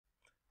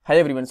Hi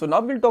everyone, so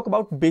now we'll talk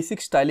about basic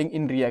styling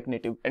in React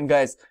Native. And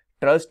guys,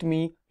 trust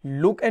me,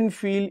 look and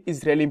feel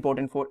is really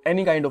important for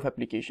any kind of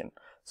application.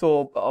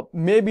 So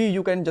maybe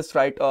you can just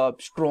write a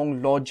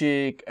strong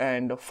logic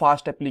and a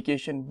fast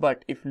application,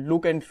 but if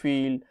look and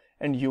feel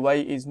and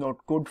UI is not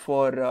good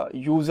for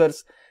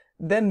users,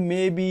 then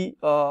maybe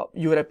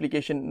your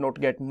application not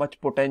get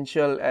much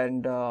potential,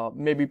 and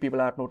maybe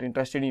people are not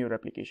interested in your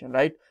application,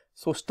 right?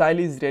 So style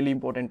is really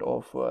important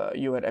of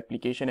your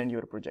application and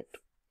your project.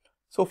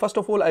 So first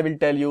of all, I will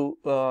tell you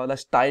the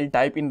style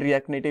type in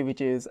React Native, which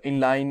is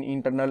inline,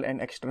 internal and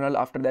external.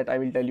 After that, I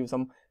will tell you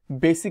some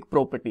basic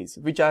properties,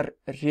 which are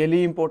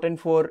really important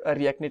for a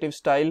React Native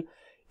style.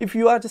 If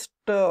you are just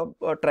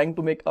trying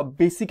to make a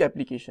basic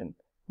application,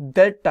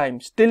 till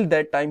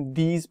that time,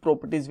 these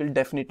properties will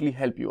definitely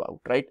help you out,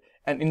 right?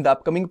 And in the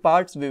upcoming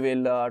parts, we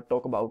will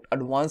talk about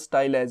advanced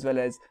style as well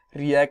as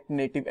React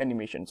Native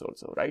animations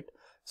also, right?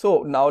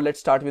 So now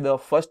let's start with the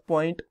first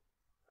point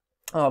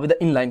with the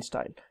inline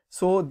style.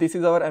 So this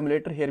is our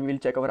emulator. Here we will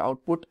check our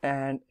output,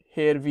 and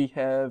here we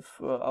have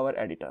our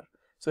editor.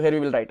 So here we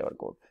will write our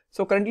code.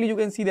 So currently you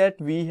can see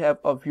that we have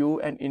a view,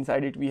 and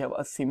inside it we have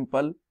a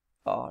simple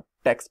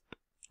text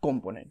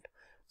component.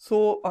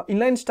 So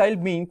inline style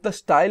means the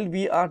style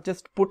we are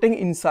just putting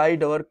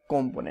inside our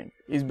component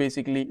is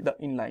basically the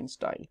inline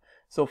style.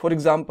 So for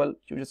example,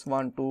 you just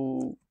want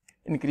to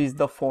increase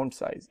the font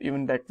size,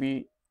 even that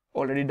we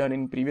already done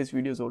in previous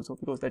videos also,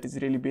 because that is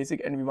really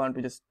basic, and we want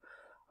to just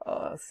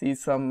see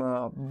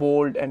some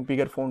bold and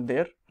bigger font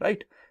there,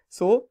 right?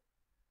 So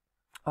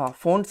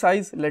font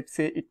size, let's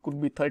say it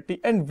could be 30,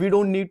 and we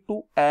don't need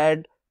to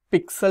add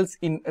pixels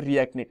in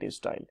React Native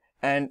style.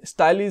 And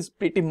style is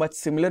pretty much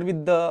similar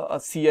with the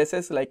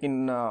CSS, like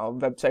in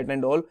website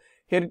and all.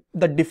 Here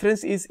the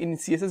difference is in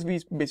CSS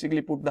we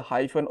basically put the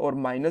hyphen or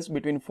minus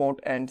between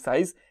font and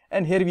size,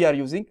 and here we are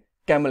using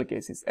camel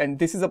cases, and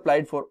this is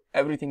applied for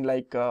everything,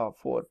 like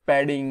for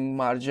padding,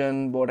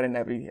 margin, border and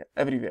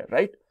everywhere,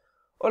 right?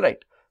 All right.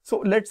 So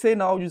let's say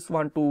now you just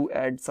want to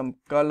add some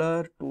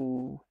color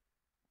to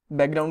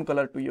background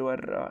color to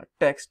your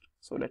text.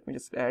 So let me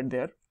just add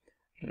there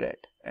red,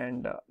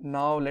 and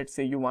now let's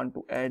say you want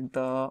to add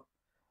the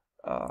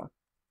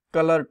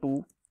color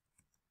to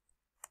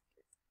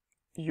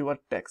your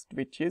text,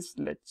 which is,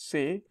 let's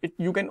say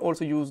you can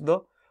also use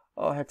the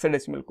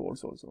hexadecimal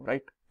codes also,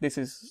 right? This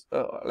is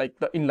like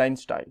the inline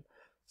style.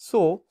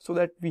 So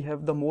that we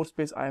have the more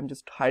space, I am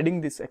just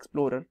hiding this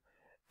explorer.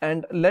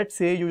 And let's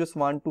say you just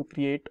want to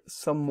create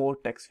some more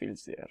text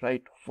fields there,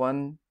 right?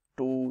 1,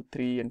 2,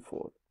 3 and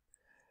 4.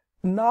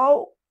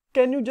 Now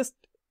can you just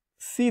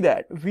see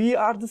that we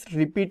are just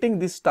repeating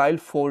this style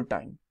 4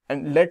 times,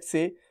 and let's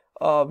say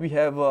we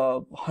have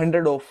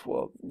 100 of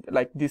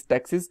like these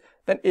texts,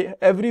 then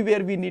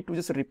everywhere we need to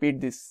just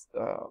repeat this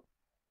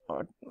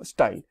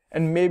style.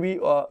 And maybe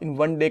in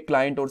one day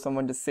client or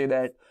someone just say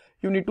that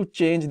you need to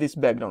change this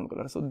background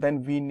color, so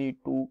then we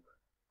need to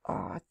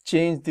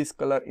change this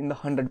color in the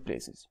 100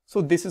 places.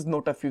 So this is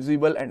not a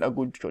feasible and a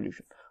good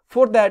solution.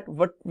 For that,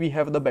 what we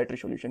have the better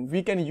solution,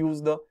 we can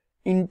use the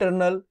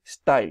internal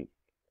style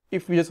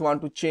if we just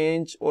want to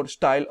change or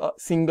style a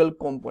single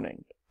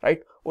component,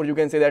 right? Or you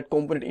can say that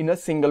component in a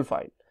single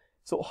file.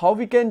 So how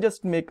we can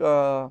just make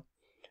a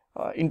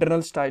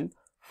internal style?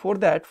 For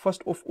that,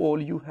 first of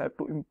all, you have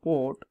to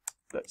import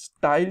the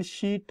style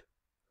sheet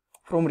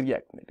from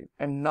React Native.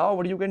 And now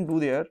what you can do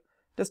there,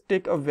 just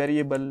take a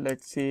variable,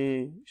 let's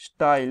say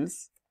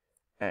styles,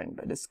 and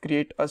just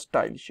create a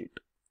style sheet.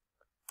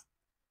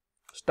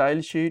 Style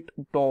sheet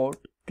dot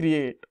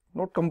create,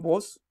 not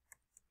compose,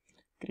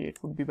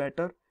 create would be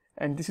better.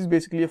 And this is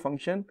basically a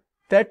function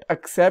that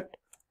accept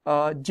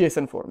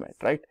JSON format,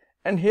 right?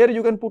 And here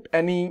you can put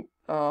any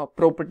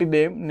property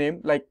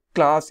name like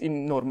class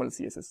in normal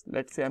CSS.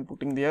 Let's say I'm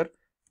putting there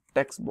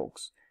text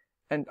box,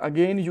 and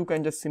again you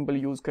can just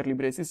simply use curly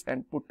braces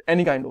and put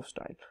any kind of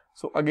style.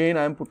 So again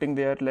I am putting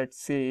there,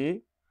 let's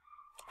say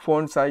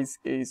font size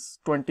is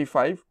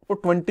 25 or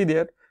 20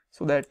 there,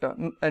 so that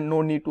and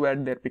no need to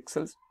add their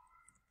pixels.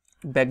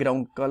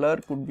 Background color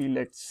could be,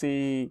 let's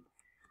say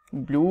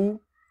blue,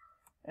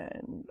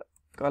 and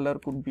color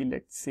could be,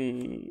 let's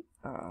say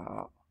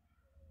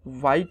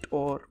white,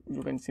 or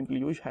you can simply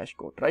use hash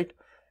code, right?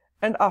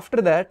 And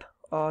after that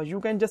you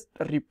can just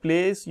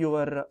replace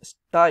your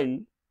style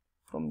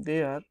from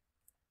there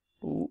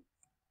to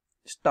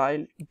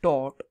style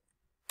dot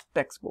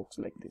text box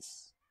like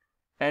this,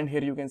 and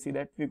here you can see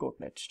that we got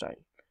that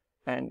style,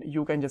 and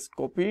you can just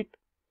copy it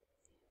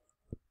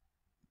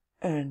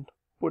and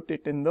put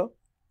it in the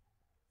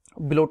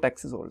below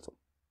texts also.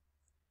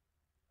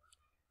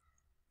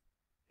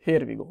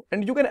 Here we go.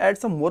 And you can add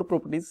some more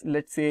properties.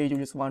 Let's say you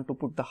just want to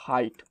put the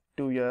height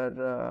to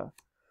your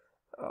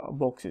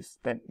boxes,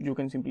 then you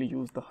can simply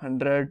use the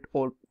 100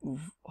 or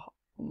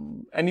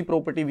any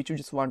property which you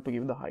just want to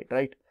give the height,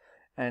 right?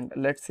 And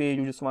let's say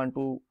you just want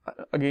to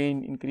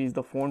again increase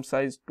the font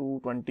size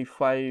to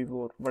 25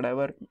 or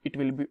whatever, it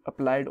will be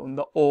applied on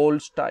the all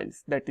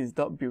styles. That is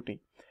the beauty.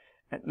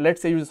 And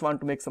let's say you just want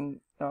to make some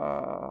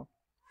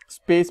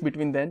space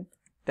between them,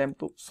 them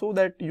to, so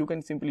that you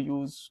can simply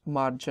use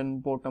margin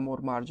bottom or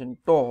margin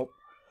top,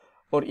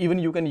 or even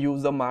you can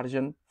use the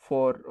margin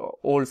for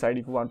all side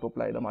if you want to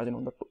apply the margin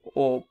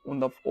on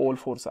the all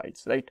four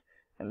sides, right?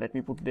 And let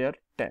me put there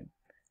 10.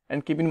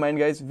 And keep in mind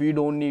guys, we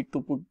don't need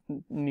to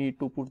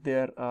put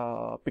their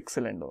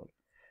pixel and all.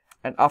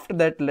 And after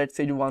that, let's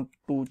say you want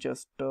to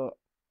just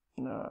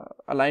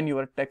align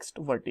your text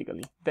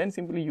vertically, then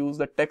simply use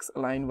the text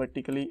align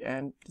vertically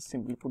and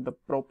simply put the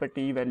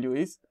property value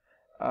is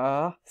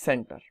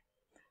center.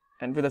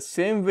 And with the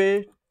same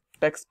way,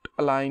 text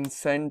align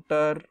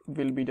center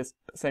will be just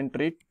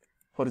center it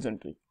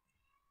horizontally.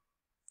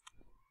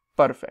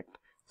 Perfect.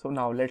 So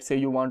now let's say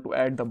you want to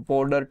add the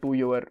border to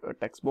your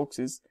text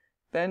boxes,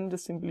 then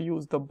just simply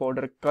use the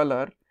border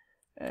color,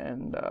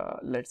 and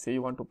let's say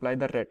you want to apply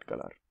the red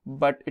color,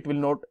 but it will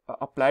not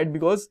apply it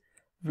because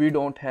we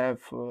don't have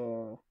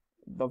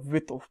the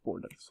width of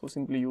border. So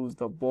simply use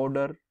the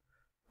border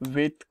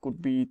width,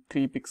 could be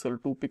 3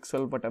 pixel, 2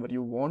 pixel, whatever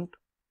you want.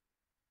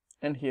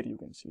 And here you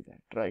can see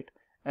that, right?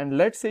 And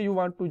let's say you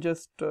want to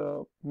just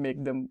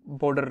make them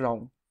border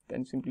round,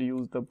 then simply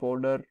use the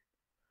border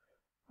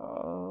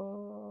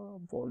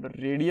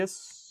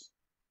radius,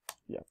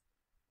 yeah,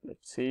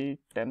 let's say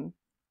 10,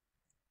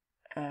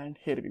 and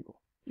here we go.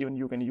 Even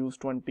you can use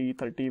 20,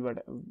 30,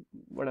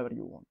 whatever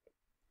you want.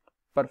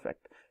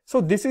 Perfect.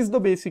 So this is the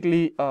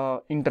basically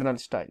internal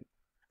style,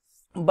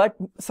 but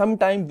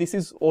sometimes this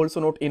is also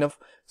not enough.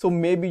 So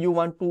maybe you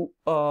want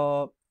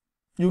to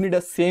you need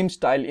a same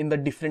style in the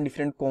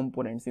different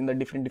components in the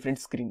different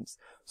screens.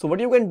 So what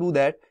you can do,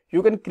 that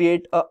you can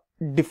create a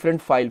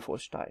different file for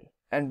style,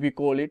 and we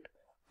call it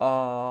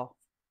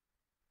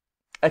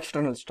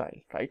external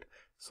style, right?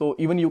 So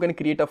even you can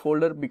create a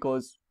folder,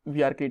 because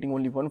we are creating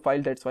only one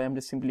file, that's why I'm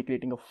just simply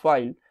creating a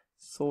file.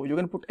 So you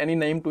can put any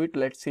name to it,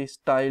 let's say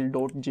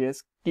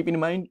style.js. Keep in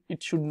mind,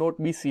 it should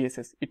not be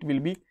CSS, it will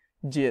be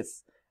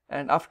JS.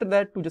 And after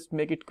that, to just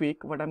make it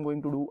quick, what I'm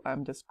going to do,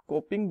 I'm just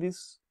copying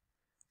this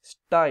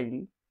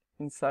style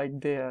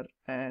inside there.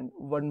 And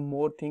one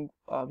more thing,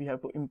 we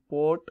have to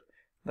import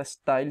the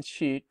style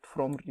sheet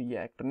from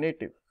React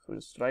Native. So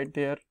just right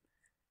there,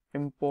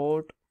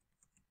 import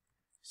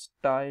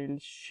style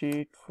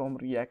sheet from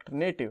React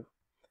Native.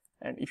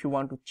 And if you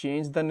want to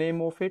change the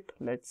name of it,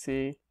 let's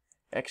say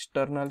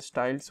external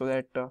style, so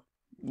that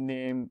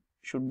name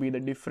should be the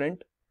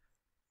different,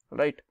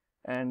 right?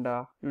 And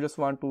you just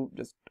want to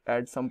just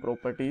add some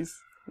properties,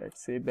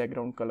 let's say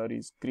background color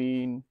is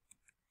green,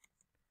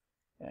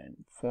 and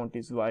font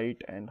is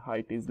white, and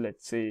height is,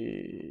 let's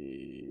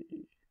say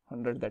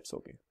 100, that's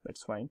okay,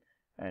 that's fine,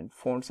 and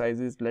font size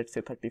is, let's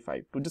say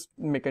 35, to just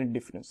make a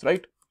difference,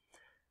 right?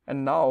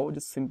 And now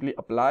just simply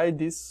apply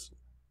this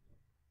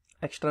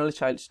external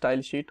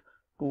style sheet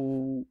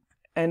to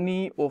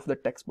any of the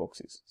text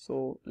boxes.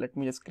 So let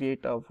me just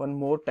create one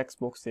more text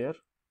box here,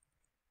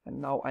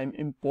 and now I'm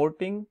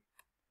importing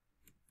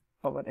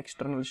our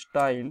external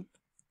style,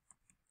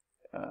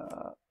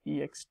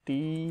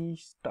 ext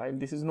style.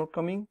 This is not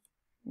coming,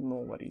 no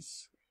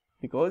worries,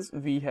 because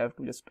we have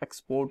to just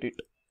export it,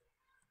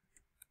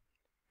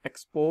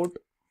 export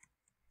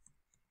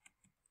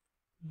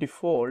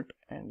default,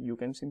 and you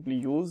can simply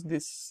use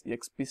this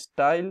exp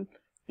style,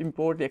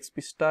 import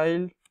exp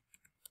style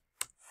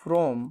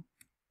from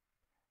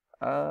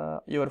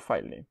your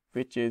file name,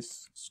 which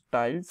is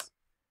styles.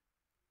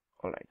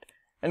 All right.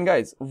 And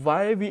guys,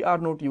 why we are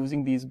not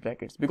using these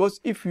brackets? Because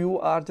if you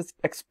are just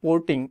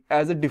exporting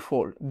as a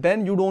default,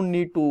 then you don't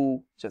need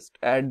to just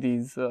add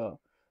these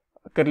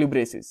curly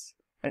braces.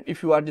 And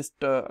if you are just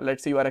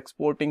let's say you are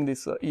exporting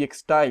this ex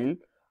style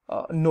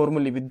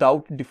normally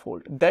without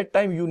default, that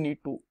time you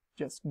need to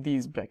just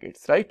these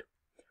brackets, right?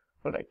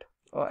 All right.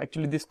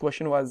 Actually this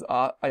question was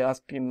I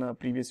asked in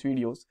previous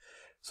videos.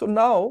 So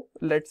now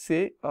let's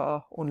say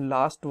on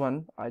last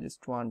one, I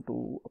just want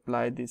to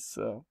apply this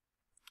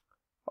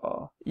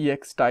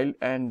ex style,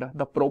 and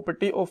the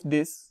property of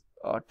this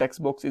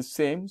text box is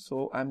same.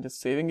 So I'm just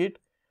saving it,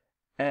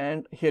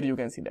 and here you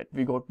can see that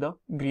we got the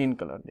green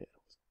color there.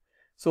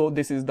 So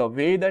this is the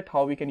way that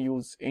how we can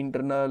use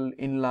internal,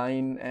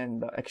 inline,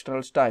 and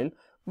external style.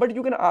 But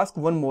you can ask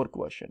one more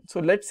question. So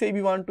let's say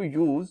we want to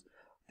use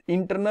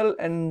internal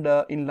and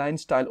inline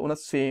style on a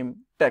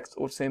same text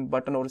or same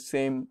button or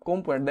same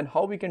component, then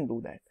how we can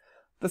do that?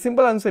 The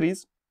simple answer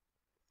is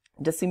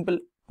just simple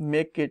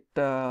make it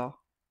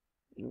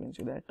you can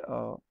see that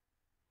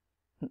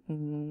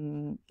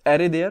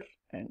array there,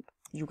 and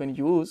you can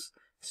use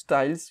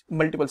styles,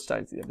 multiple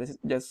styles here. This is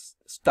just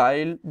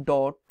style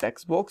dot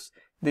text box,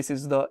 this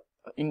is the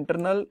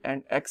internal,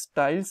 and x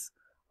styles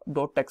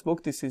dot text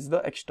box, this is the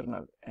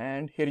external.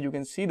 And here you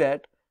can see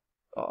that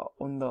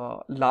on the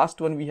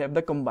last one we have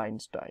the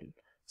combined style.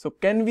 So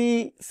can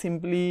we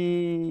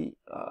simply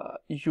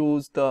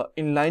use the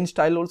inline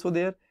style also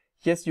there?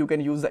 Yes, you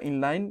can use the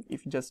inline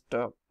if you just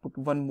put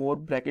one more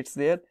brackets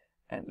there,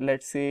 and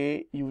let's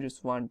say you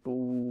just want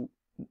to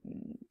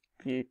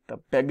create the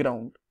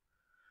background,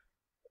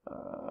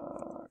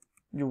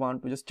 you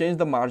want to just change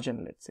the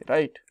margin, let's say,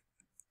 right,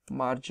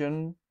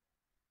 margin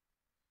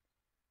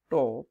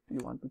top you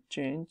want to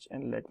change,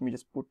 and let me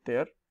just put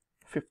there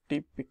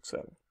 50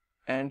 pixel,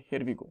 and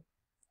here we go,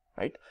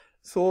 right?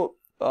 So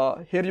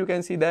here you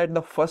can see that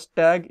the first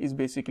tag is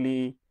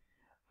basically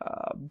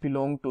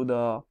belong to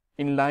the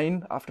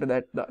inline. After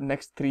that, the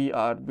next three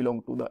are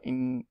belong to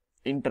the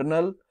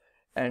internal,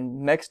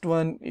 and next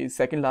one is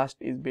second last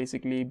is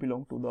basically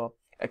belong to the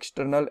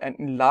external, and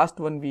in last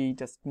one we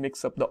just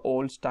mix up the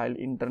old style,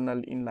 internal,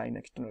 inline,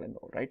 external and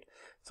all, right?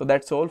 So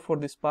that's all for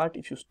this part.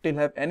 If you still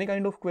have any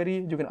kind of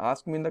query, you can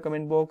ask me in the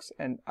comment box,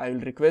 and I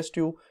will request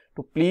you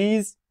to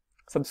please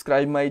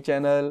subscribe my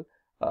channel,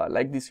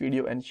 like this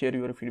video, and share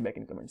your feedback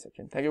in comment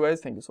section. Thank you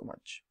guys, thank you so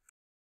much.